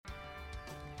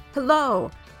Hello,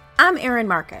 I'm Erin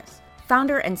Marcus,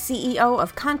 founder and CEO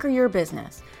of Conquer Your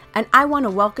Business, and I want to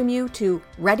welcome you to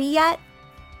Ready Yet?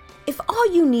 If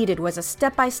all you needed was a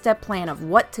step-by-step plan of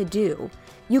what to do,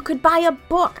 you could buy a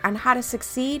book on how to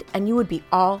succeed and you would be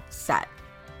all set.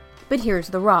 But here's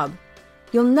the rub.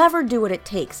 You'll never do what it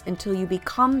takes until you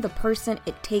become the person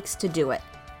it takes to do it.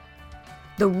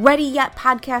 The Ready Yet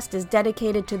podcast is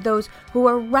dedicated to those who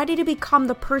are ready to become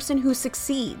the person who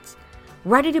succeeds,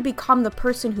 ready to become the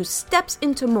person who steps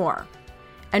into more,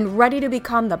 and ready to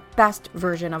become the best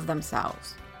version of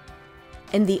themselves.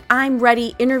 In the I'm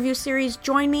Ready interview series,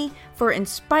 join me for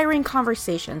inspiring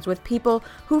conversations with people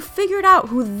who figured out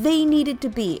who they needed to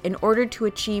be in order to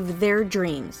achieve their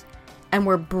dreams, and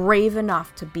were brave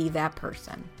enough to be that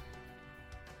person.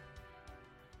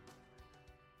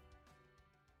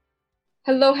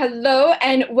 Hello,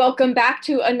 and welcome back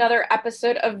to another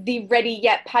episode of the Ready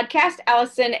Yet podcast.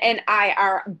 Allison and I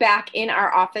are back in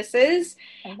our offices.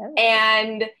 Hello.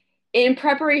 And in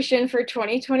preparation for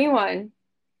 2021,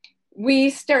 we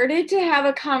started to have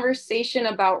a conversation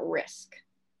about risk.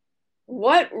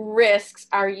 What risks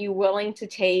are you willing to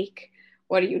take?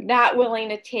 What are you not willing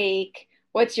to take?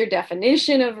 What's your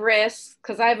definition of risk?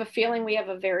 Because I have a feeling we have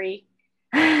a very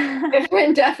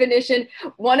different definition.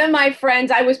 One of my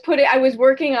friends, I was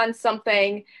working on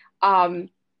something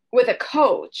with a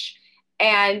coach,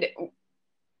 and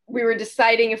we were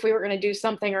deciding if we were going to do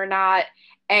something or not.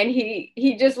 And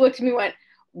he just looked at me and went,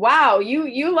 "Wow,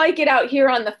 you like it out here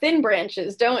on the thin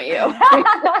branches, don't you?"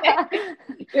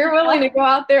 You're willing to go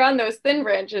out there on those thin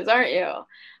branches, aren't you?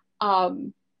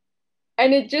 And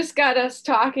it just got us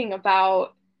talking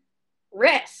about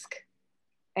risk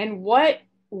and what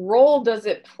role does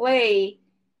it play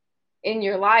in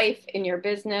your life, in your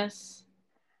business?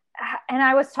 And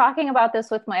I was talking about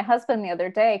this with my husband the other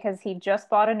day because he just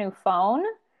bought a new phone,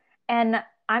 and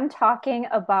I'm talking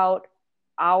about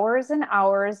hours and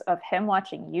hours of him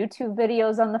watching YouTube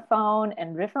videos on the phone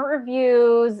and different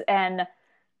reviews, and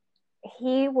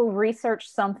he will research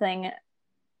something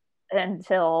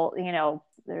until,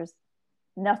 there's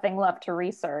nothing left to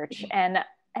research. And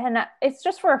it's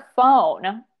just for a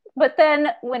phone. But then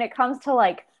when it comes to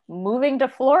like moving to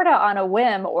Florida on a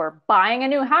whim or buying a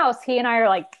new house, he and I are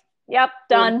like, yep,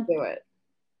 done. Do it.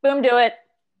 Boom, do it.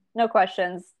 No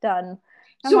questions, done.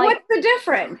 So what's the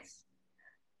difference?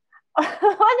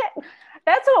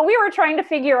 That's what we were trying to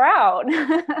figure out.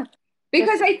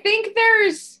 Because I think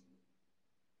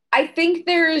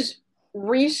there's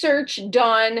research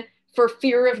done for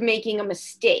fear of making a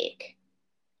mistake.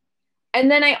 And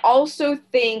then I also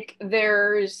think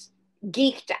there's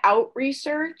geeked out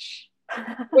research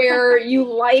where you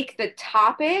like the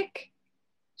topic,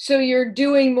 so you're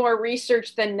doing more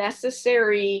research than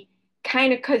necessary,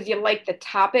 kind of because you like the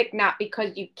topic, not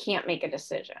because you can't make a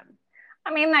decision.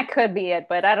 I mean, that could be it,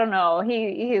 but I don't know.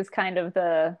 He is kind of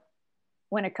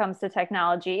when it comes to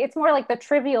technology, it's more like the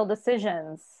trivial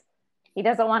decisions. He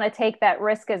doesn't want to take that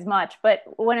risk as much. But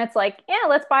when it's like, yeah,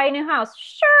 let's buy a new house.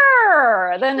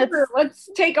 Sure. Then let's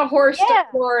take a horse to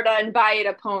Florida and buy it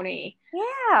a pony.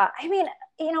 Yeah. I mean,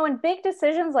 in big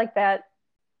decisions like that,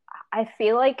 I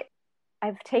feel like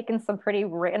I've taken some pretty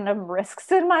random risks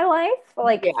in my life.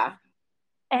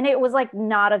 And it was like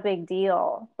not a big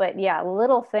deal. But yeah,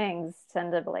 little things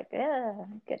tend to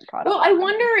get caught up. Well, I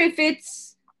wonder if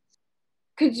it's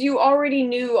because you already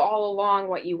knew all along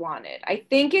what you wanted. I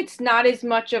think it's not as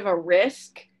much of a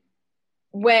risk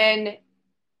when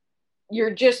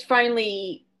you're just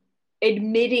finally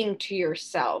admitting to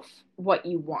yourself what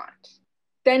you want.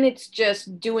 Then it's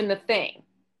just doing the thing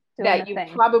that you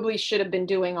probably should have been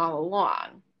doing all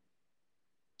along.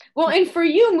 Well, and for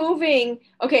you moving,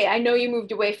 okay, I know you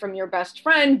moved away from your best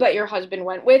friend, but your husband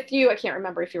went with you. I can't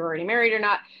remember if you were already married or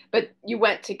not, but you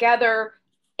went together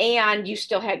and you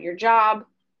still had your job.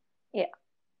 Yeah.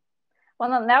 Well,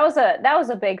 then that was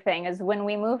a big thing is when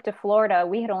we moved to Florida,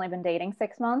 we had only been dating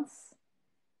 6 months,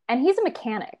 and he's a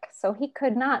mechanic, so he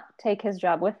could not take his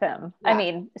job with him. Yeah. I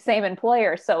mean, same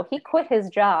employer. So he quit his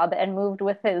job and moved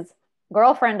with his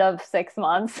girlfriend of 6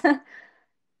 months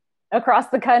across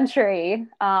the country.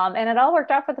 And it all worked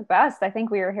out for the best. I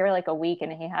think we were here like a week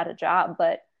and he had a job,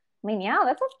 but I mean, yeah,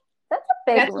 that's a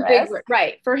big risk.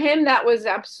 Right. For him, that was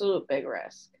absolute big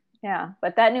risk. Yeah,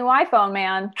 but that new iPhone,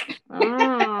 man,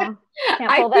 can't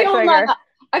pull that trigger.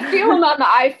 I feel him on the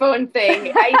iPhone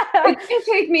thing. It didn't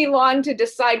take me long to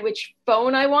decide which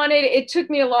phone I wanted. It took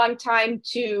me a long time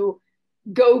to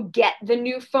go get the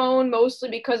new phone, mostly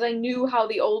because I knew how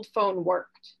the old phone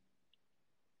worked.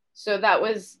 So that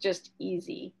was just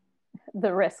easy.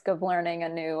 The risk of learning a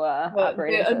new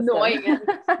operating system.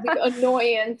 The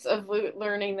annoyance of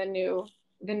learning the new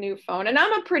the new phone. And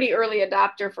I'm a pretty early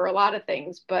adopter for a lot of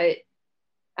things, but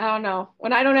I don't know.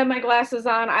 When I don't have my glasses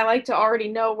on, I like to already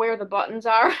know where the buttons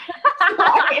are.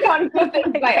 I don't do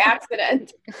things by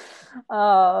accident.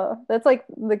 Oh, that's like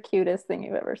the cutest thing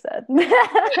you've ever said.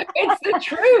 It's the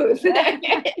truth.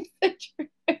 It's the truth.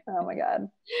 Oh my God.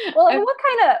 Well, and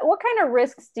what kind of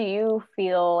risks do you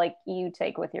feel like you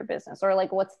take with your business, or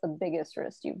like what's the biggest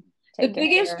risk you take? The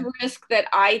biggest risk that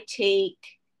I take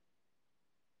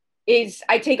is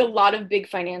I take a lot of big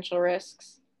financial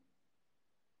risks.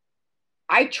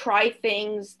 I try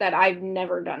things that I've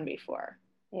never done before.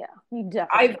 Yeah, you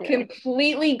definitely I've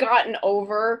completely gotten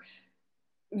over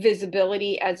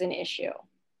visibility as an issue.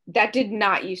 That did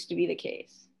not used to be the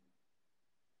case.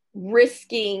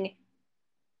 Risking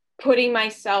putting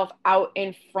myself out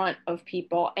in front of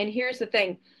people. And here's the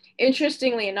thing,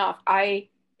 interestingly enough,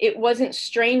 it wasn't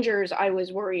strangers I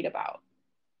was worried about.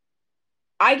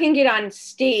 I can get on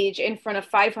stage in front of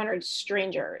 500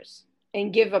 strangers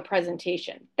and give a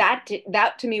presentation. That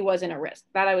to me wasn't a risk.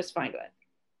 That I was fine with.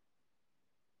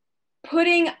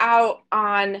 Putting out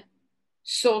on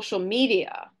social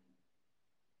media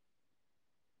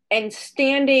and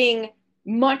standing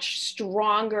much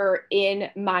stronger in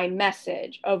my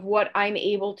message of what I'm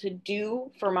able to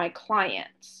do for my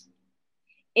clients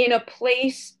in a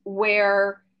place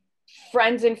where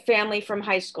friends and family from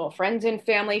high school, friends and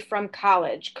family from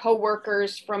college,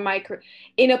 coworkers from my career,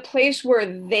 in a place where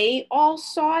they all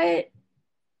saw it,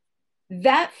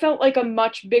 that felt like a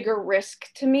much bigger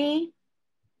risk to me.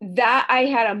 That I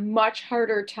had a much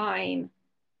harder time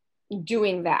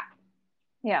doing that.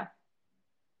 Yeah.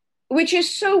 Which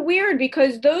is so weird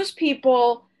because those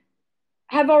people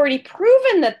have already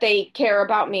proven that they care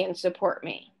about me and support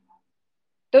me.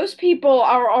 Those people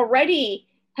are already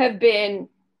have been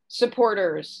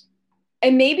supporters.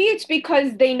 And maybe it's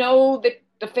because they know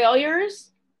the failures.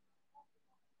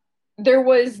 There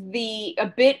was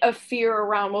a bit of fear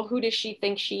around, well, who does she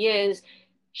think she is?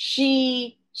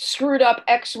 She screwed up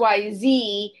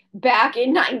XYZ back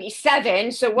in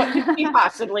 97. So what could she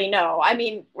possibly know? I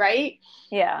mean, right?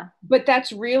 Yeah. But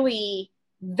that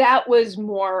was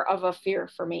more of a fear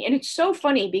for me. And it's so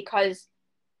funny because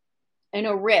in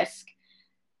a risk,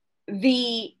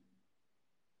 my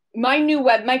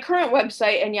current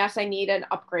website, and yes, I need an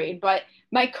upgrade, but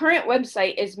my current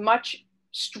website is much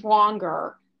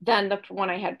stronger than the one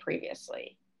I had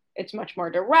previously. It's much more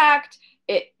direct.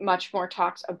 It much more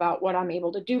talks about what I'm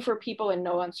able to do for people in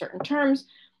no uncertain terms.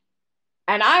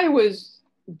 And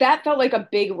that felt like a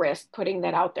big risk putting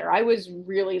that out there. I was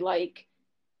really like,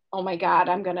 oh my God,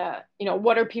 I'm gonna,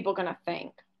 what are people gonna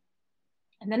think?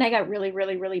 And then I got really,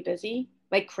 really, really busy,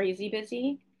 like crazy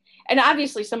busy. And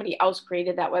obviously somebody else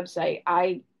created that website.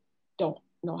 I don't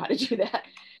know how to do that.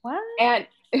 What? And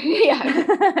yeah,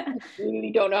 I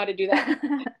really don't know how to do that.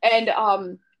 And,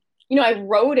 I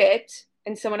wrote it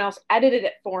and someone else edited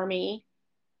it for me,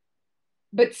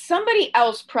 but somebody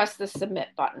else pressed the submit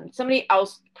button. Somebody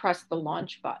else pressed the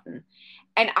launch button.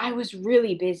 And I was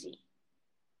really busy.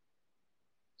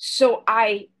 So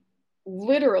I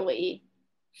literally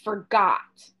forgot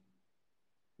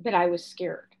that I was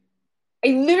scared. I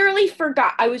literally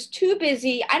forgot. I was too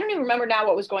busy. I don't even remember now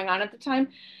what was going on at the time.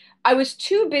 I was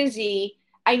too busy.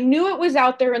 I knew it was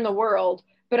out there in the world,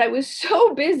 but I was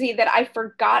so busy that I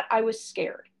forgot I was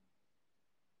scared.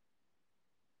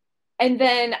 And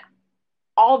then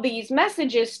all these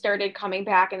messages started coming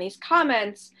back and these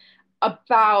comments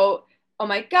about, oh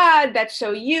my God, that's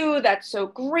so you, that's so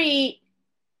great.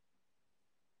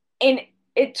 And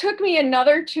it took me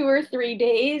another 2 or 3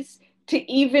 days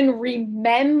to even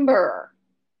remember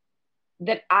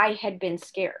that I had been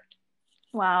scared.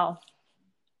 Wow.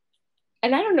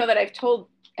 And I don't know that I've told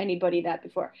anybody that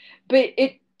before, but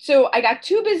so I got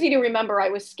too busy to remember I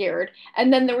was scared.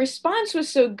 And then the response was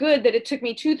so good that it took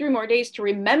me 2, 3 more days to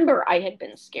remember I had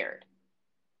been scared.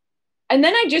 And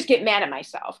then I just get mad at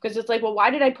myself because it's like, well,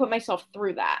 why did I put myself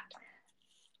through that?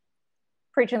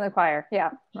 Preaching to the choir.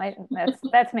 Yeah,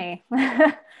 that's me.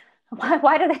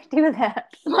 Why did I do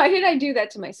that? Why did I do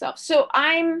that to myself? So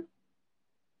I'm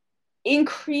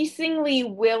increasingly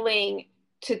willing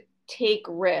to take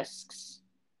risks,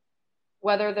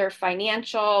 whether they're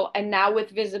financial, and now with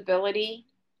visibility,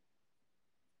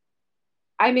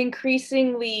 I'm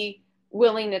increasingly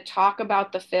willing to talk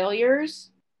about the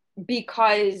failures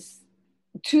because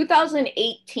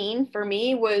 2018 for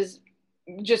me was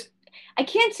just, I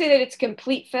can't say that it's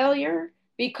complete failure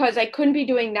because I couldn't be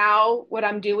doing now what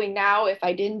I'm doing now if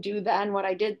I didn't do then what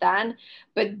I did then.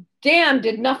 But damn,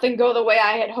 did nothing go the way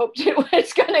I had hoped it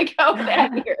was going to go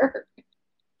that year.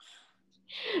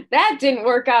 That didn't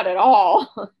work out at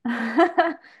all.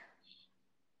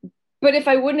 But if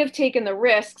I wouldn't have taken the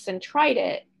risks and tried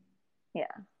it.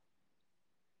 Yeah.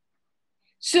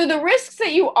 So the risks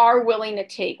that you are willing to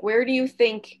take, where do you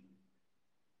think,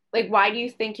 like, why do you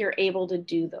think you're able to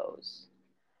do those?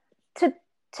 To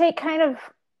take kind of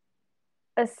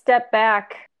a step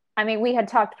back, I mean, we had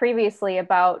talked previously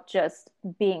about just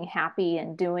being happy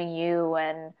and doing you.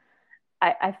 And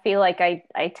I feel like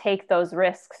I take those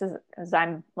risks as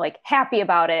I'm like happy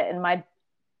about it. And my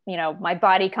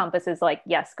body compass is like,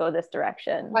 yes, go this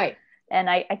direction. Right. And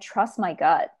I trust my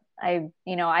gut. I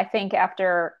think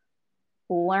after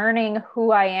learning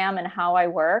who I am and how I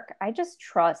work, I just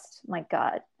trust my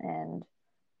gut, and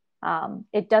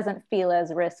it doesn't feel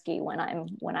as risky when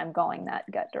I'm going that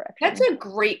gut direction. That's a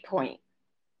great point.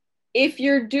 If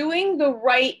you're doing the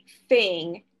right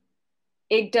thing,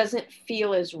 it doesn't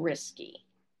feel as risky.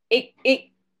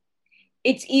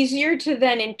 It's easier to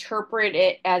then interpret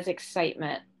it as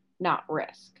excitement, not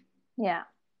risk. Yeah.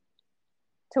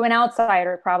 To an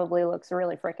outsider, it probably looks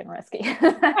really freaking risky.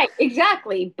 Right,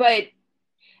 exactly.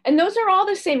 And those are all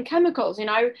the same chemicals.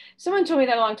 Someone told me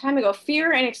that a long time ago.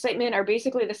 Fear and excitement are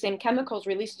basically the same chemicals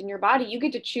released in your body. You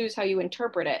get to choose how you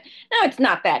interpret it. Now, it's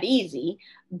not that easy,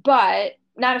 but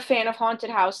not a fan of haunted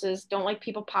houses. Don't like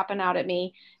people popping out at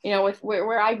me. With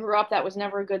where I grew up, that was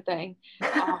never a good thing.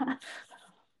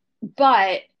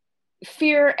 But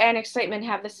fear and excitement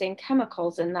have the same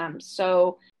chemicals in them.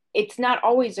 So it's not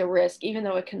always a risk, even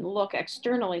though it can look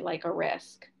externally like a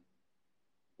risk.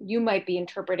 You might be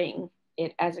interpreting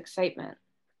it as excitement.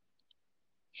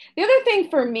 The other thing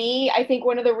for me, I think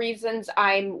one of the reasons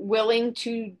I'm willing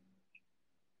to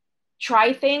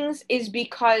try things is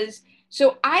because,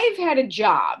 so I've had a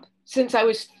job since I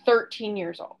was 13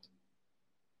 years old.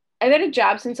 I've had a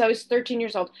job since I was 13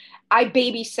 years old. I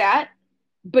babysat,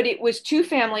 but it was 2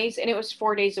 families and it was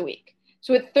 4 days a week.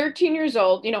 So at 13 years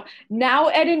old, now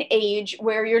at an age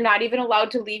where you're not even allowed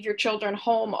to leave your children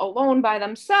home alone by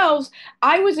themselves,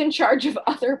 I was in charge of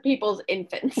other people's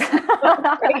infants.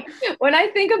 Right? When I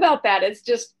think about that, it's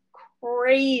just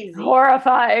crazy.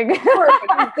 Horrifying.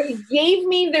 They gave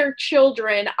me their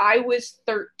children. I was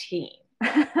 13.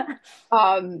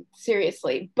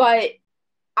 Seriously. But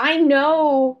I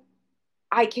know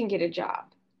I can get a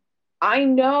job. I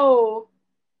know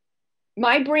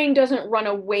my brain doesn't run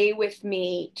away with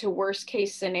me to worst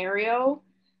case scenario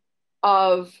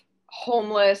of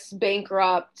homeless,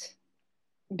 bankrupt,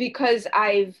 because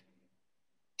I've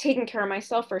taken care of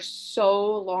myself for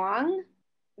so long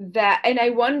and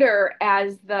I wonder,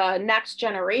 as the next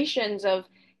generations of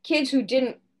kids who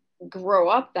didn't grow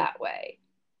up that way,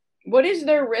 what is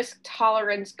their risk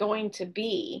tolerance going to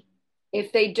be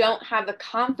if they don't have the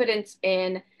confidence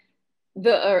in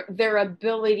their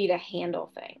ability to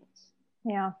handle things?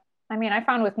 Yeah. I mean, I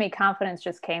found with me, confidence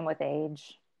just came with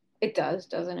age. It does,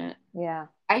 doesn't it? Yeah.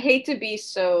 I hate to be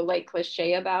so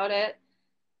cliche about it,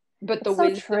 but it's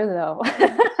so true though.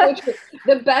 So true.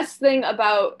 The best thing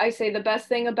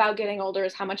about getting older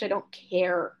is how much I don't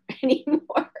care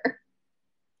anymore.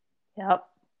 Yep.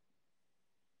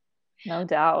 No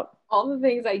doubt. All the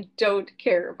things I don't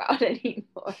care about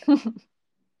anymore.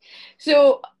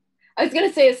 So I was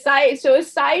gonna say,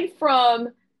 aside from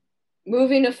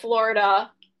moving to Florida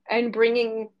and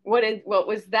bringing what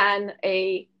was then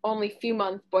a only few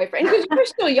month boyfriend, because you're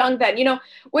still young then,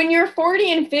 when you're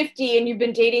 40 and 50 and you've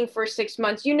been dating for 6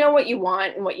 months, you know what you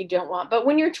want and what you don't want. But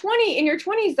when you're 20, in your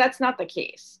 20s, that's not the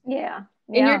case. Yeah.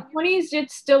 In your 20s,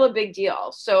 it's still a big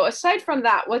deal. So aside from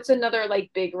that, what's another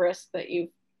big risk that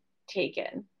you've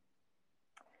taken?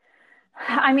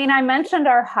 I mean, I mentioned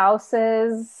our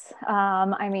houses.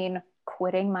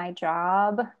 Quitting my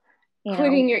job.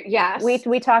 Yes.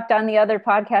 We talked on the other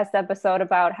podcast episode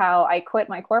about how I quit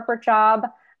my corporate job.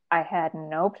 I had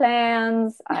no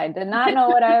plans. I did not know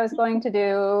what I was going to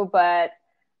do, but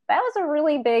that was a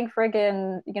really big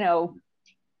friggin',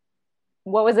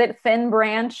 what was it? Thin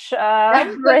branch.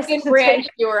 That's the thin branch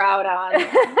you were out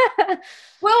on.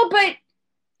 Well, but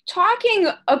talking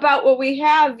about what we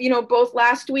have, both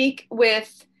last week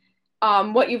with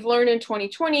what you've learned in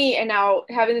 2020 and now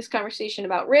having this conversation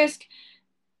about risk,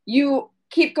 you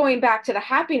keep going back to the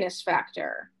happiness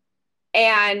factor.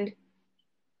 And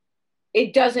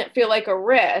it doesn't feel like a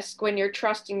risk when you're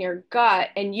trusting your gut,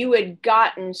 and you had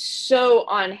gotten so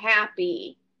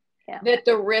unhappy that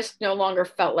the risk no longer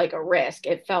felt like a risk.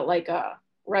 It felt like a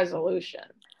resolution.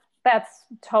 That's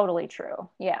totally true.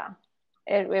 Yeah.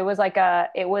 It was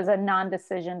a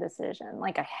non-decision decision.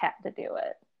 Like I had to do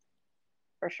it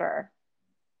for sure.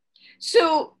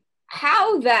 So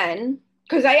how then,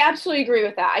 because I absolutely agree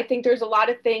with that. I think there's a lot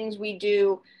of things we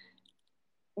do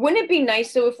Wouldn't it be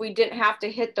nice though if we didn't have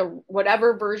to hit the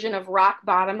whatever version of rock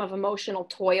bottom of emotional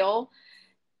toil?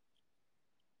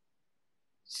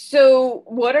 So,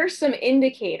 what are some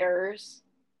indicators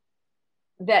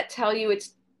that tell you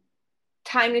it's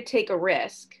time to take a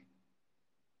risk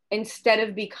instead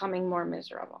of becoming more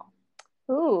miserable?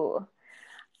 Ooh,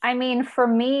 I mean, for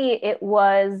me, it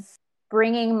was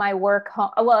bringing my work home.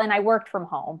 Well, and I worked from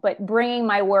home, but bringing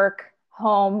my work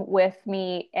home with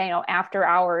me, after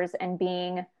hours and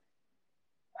being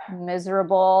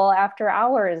miserable after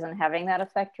hours and having that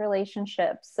affect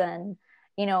relationships. And,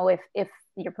 if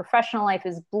your professional life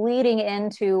is bleeding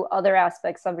into other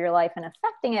aspects of your life and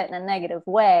affecting it in a negative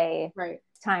way, right?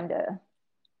 It's time to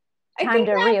that,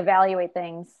 reevaluate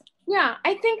things. Yeah,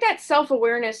 I think that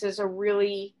self-awareness is a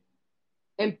really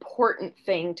important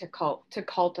thing to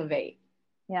cultivate.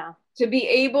 Yeah. To be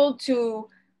able to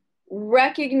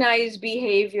recognize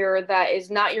behavior that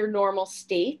is not your normal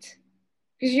state,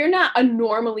 because you're not a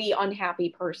normally unhappy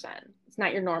person. It's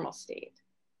not your normal state.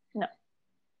 No.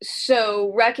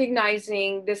 So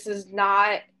recognizing this is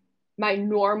not my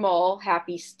normal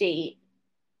happy state,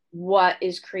 what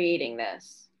is creating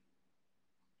this?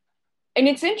 And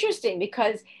it's interesting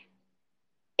because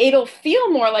it'll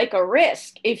feel more like a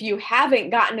risk if you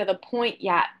haven't gotten to the point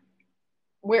yet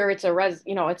where it's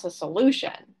it's a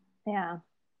solution. Yeah.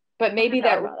 But maybe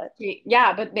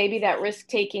but maybe that risk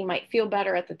taking might feel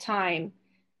better at the time,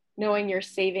 knowing you're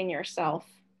saving yourself.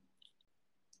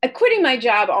 Quitting my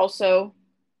job also,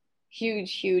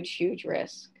 huge, huge, huge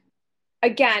risk.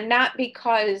 Again, not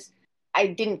because I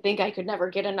didn't think I could never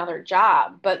get another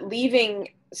job, but leaving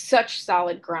such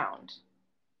solid ground.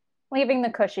 Leaving the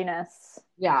cushiness.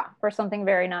 Yeah. For something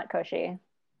very not cushy.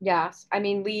 Yes. I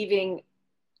mean, leaving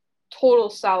total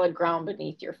solid ground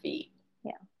beneath your feet.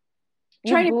 Yeah.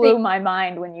 You blew my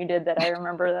mind when you did that. I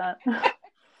remember that.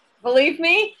 Believe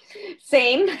me,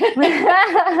 same.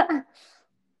 It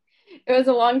was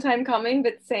a long time coming,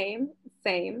 but same.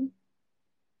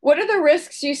 What are the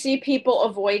risks you see people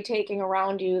avoid taking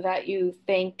around you that you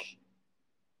think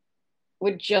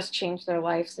would just change their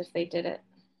lives if they did it?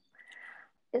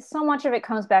 So much of it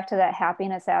comes back to that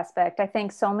happiness aspect. I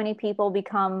think so many people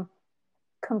become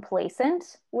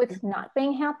complacent with not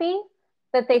being happy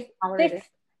that they think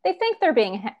they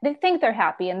think they're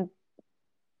happy, and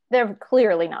they're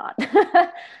clearly not.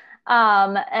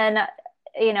 And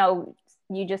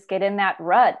you just get in that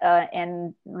rut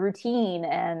and routine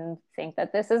and think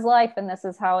that this is life and this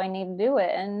is how I need to do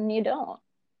it, and you don't.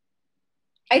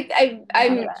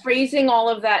 I'm phrasing all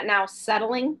of that now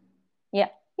settling. Yeah.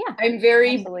 I'm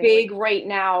very big right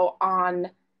now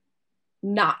on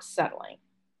not settling.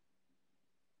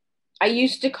 I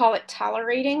used to call it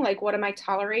tolerating, like what am I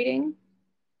tolerating?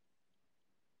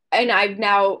 And I've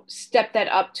now stepped that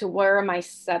up to where am I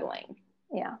settling?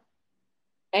 Yeah.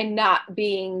 And not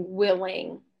being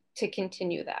willing to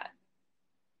continue that.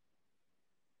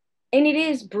 And it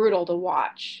is brutal to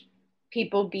watch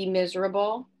people be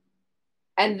miserable.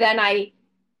 And then I,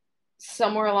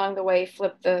 somewhere along the way,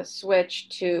 flipped the switch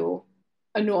to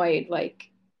annoyed, like,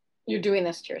 you're doing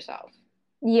this to yourself.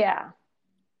 Yeah.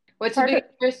 What's the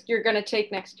biggest risk you're going to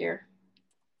take next year?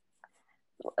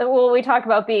 Well, we talk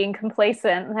about being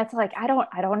complacent, and that's like, I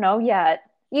don't know yet.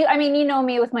 You know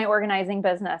me with my organizing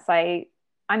business.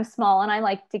 I'm small and I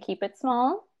like to keep it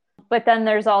small. But then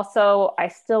there's also, I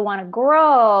still want to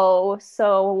grow.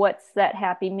 So what's that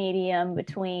happy medium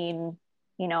between,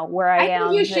 where I am? I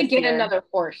think you should get another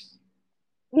horse.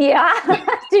 Yeah.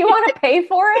 Do you want to pay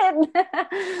for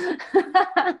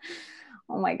it?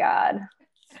 Oh my God.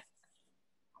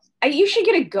 You should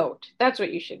get a goat. That's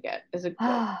what you should get, is a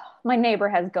goat. My neighbor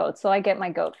has goats, so I get my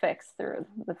goat fix through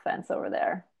the fence over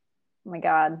there. Oh my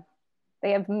God.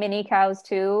 They have mini cows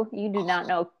too. You don't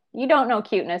know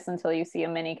cuteness until you see a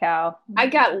mini cow. I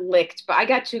got licked, but I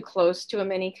got too close to a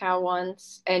mini cow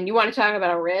once. And you want to talk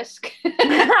about a risk?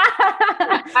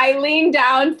 I leaned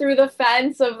down through the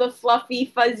fence of the fluffy,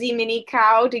 fuzzy mini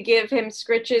cow to give him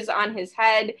scritches on his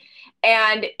head.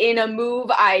 And in a move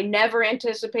I never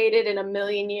anticipated in a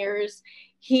million years,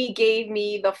 he gave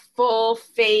me the full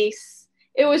face.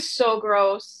 It was so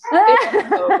gross.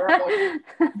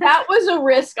 That was a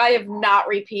risk I have not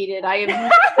repeated. I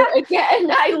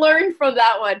learned from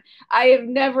that one. I have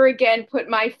never again put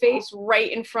my face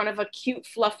right in front of a cute,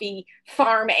 fluffy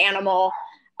farm animal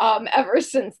ever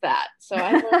since that. So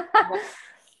that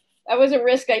was a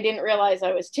risk I didn't realize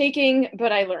I was taking,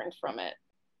 but I learned from it.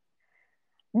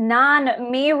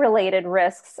 Non-me related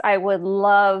risks, I would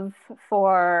love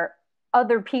for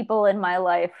other people in my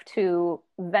life to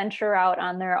venture out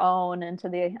on their own into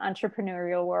the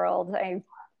entrepreneurial world.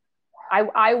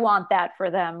 I want that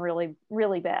for them really,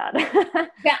 really bad.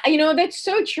 Yeah, that's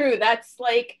so true. That's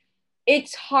like,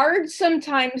 it's hard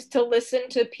sometimes to listen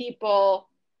to people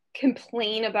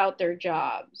complain about their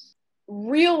jobs,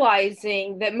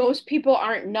 realizing that most people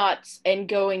aren't nuts and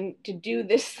going to do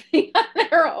this thing on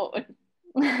their own,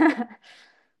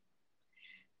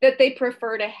 that they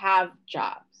prefer to have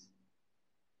jobs.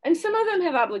 And some of them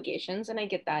have obligations, and I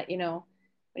get that,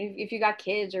 if you got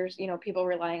kids or, people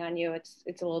relying on you, it's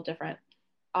a little different.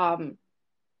 But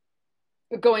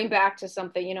going back to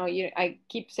something, I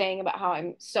keep saying about how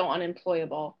I'm so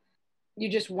unemployable. You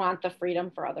just want the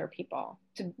freedom for other people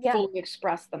to fully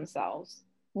express themselves.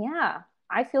 Yeah.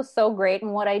 I feel so great in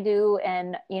what I do.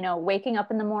 And, waking up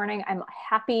in the morning, I'm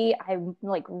happy. I'm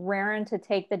like raring to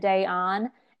take the day on.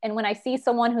 And when I see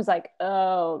someone who's like,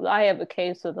 oh, I have a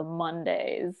case of the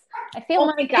Mondays, I feel,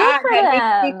 oh my God, for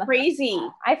that them. makes me crazy.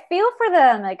 I feel for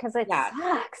them because it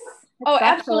sucks.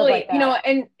 Absolutely. Like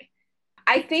and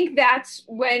I think that's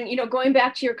when, going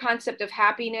back to your concept of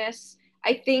happiness,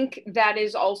 I think that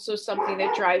is also something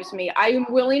that drives me. I am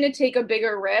willing to take a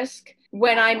bigger risk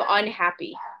when I'm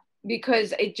unhappy,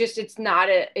 because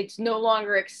it's no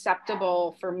longer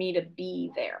acceptable for me to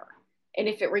be there. And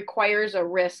if it requires a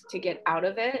risk to get out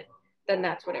of it, then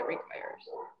that's what it requires.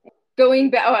 Going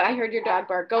back, I heard your dog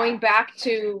bark. Going back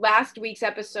to last week's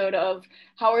episode of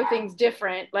how are things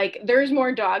different? Like, there's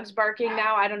more dogs barking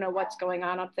now. I don't know what's going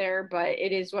on up there, but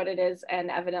it is what it is,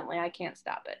 and evidently I can't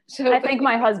stop it. So I think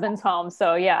my husband's home,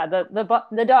 so yeah,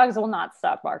 the dogs will not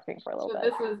stop barking for a little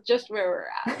bit. This is just where we're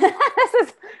at.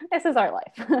 this is our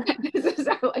life. This is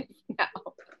our life now.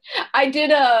 I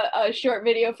did a short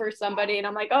video for somebody, and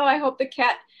I'm like, oh, I hope the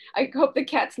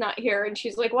cat's not here. And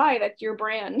she's like, why? That's your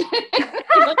brand.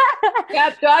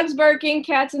 Yeah, dogs barking,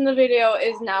 cats in the video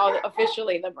is now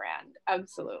officially the brand.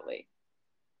 Absolutely.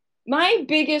 My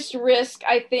biggest risk,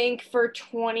 I think, for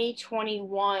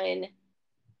 2021,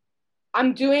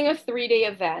 I'm doing a 3-day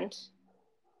event.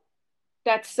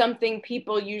 That's something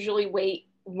people usually wait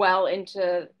well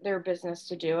into their business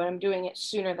to do, and I'm doing it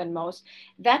sooner than most.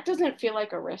 That doesn't feel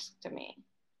like a risk to me.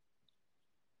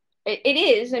 It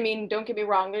is. I mean, don't get me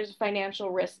wrong, there's a financial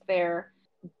risk there,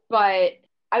 but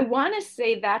I want to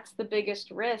say that's the biggest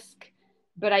risk,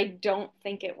 but I don't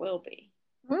think it will be.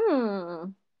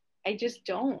 I just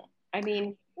don't. I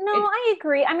mean, no, I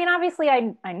agree. I mean, obviously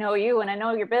I know you and I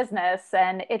know your business,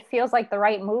 and it feels like the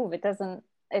right move. It doesn't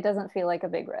feel like a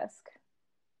big risk.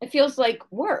 It feels like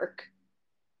work.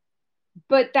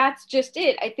 But that's just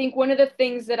it. I think one of the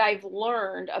things that I've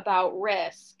learned about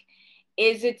risk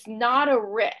is it's not a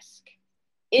risk.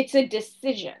 It's a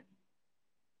decision.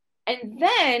 And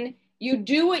then you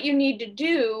do what you need to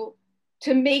do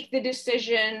to make the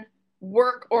decision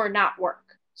work or not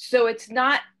work. So it's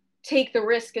not take the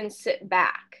risk and sit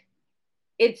back.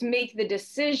 It's make the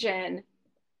decision,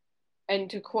 and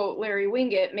to quote Larry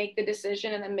Winget, make the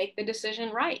decision and then make the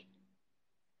decision right.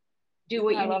 Do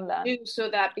what you need to do so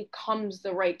that becomes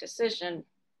the right decision.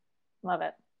 Love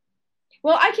it.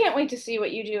 Well, I can't wait to see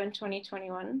what you do in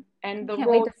 2021 and the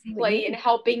role you play in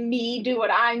helping me do what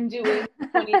I'm doing in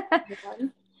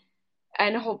 2021.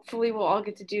 And hopefully we'll all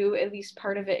get to do at least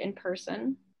part of it in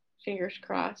person. Fingers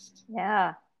crossed.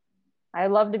 Yeah. I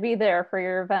love to be there for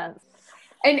your events.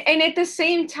 And at the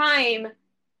same time,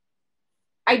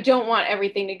 I don't want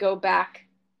everything to go back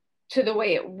to the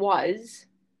way it was.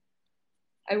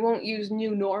 I won't use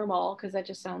new normal because that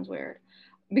just sounds weird.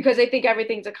 Because I think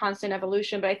everything's a constant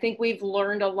evolution, but I think we've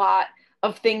learned a lot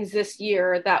of things this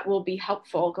year that will be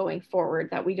helpful going forward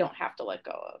that we don't have to let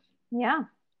go of. Yeah.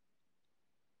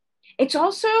 It's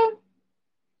also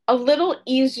a little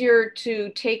easier to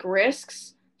take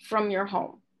risks from your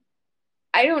home.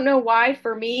 I don't know why.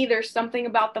 For me, there's something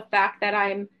about the fact that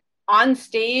I'm on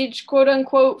stage, quote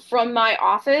unquote, from my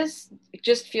office. It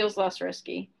just feels less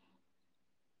risky.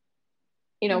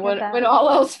 When all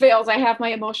else fails, I have my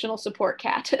emotional support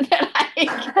cat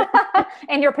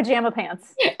and your pajama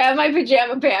pants. And my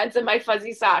pajama pants and my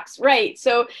fuzzy socks. Right.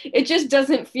 So it just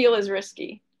doesn't feel as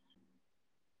risky.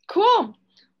 Cool.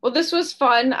 Well, this was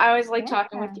fun. I always like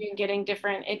talking with you and getting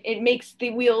different. It makes the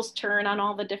wheels turn on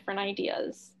all the different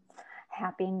ideas.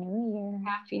 Happy New Year.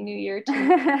 Happy New Year to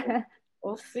you.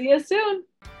 We'll see you soon.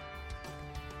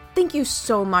 Thank you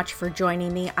so much for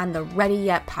joining me on the Ready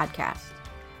Yet podcast.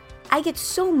 I get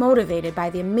so motivated by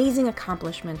the amazing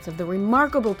accomplishments of the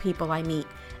remarkable people I meet,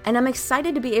 and I'm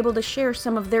excited to be able to share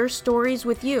some of their stories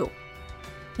with you.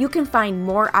 You can find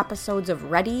more episodes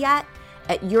of Ready Yet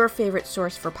at your favorite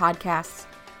source for podcasts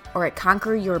or at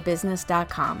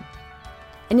conqueryourbusiness.com.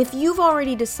 And if you've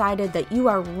already decided that you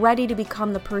are ready to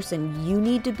become the person you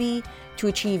need to be to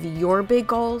achieve your big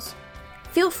goals,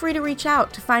 Feel free to reach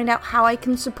out to find out how I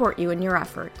can support you in your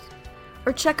efforts,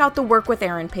 or check out the Work with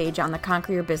Erin page on the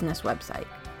Conquer Your Business website.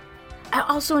 I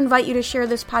also invite you to share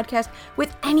this podcast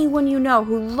with anyone you know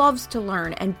who loves to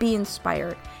learn and be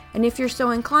inspired. And if you're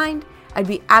so inclined, I'd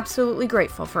be absolutely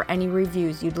grateful for any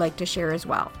reviews you'd like to share as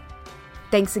well.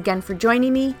 Thanks again for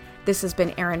joining me. This has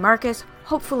been Erin Marcus,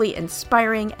 hopefully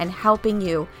inspiring and helping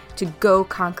you to go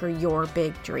conquer your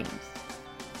big dreams.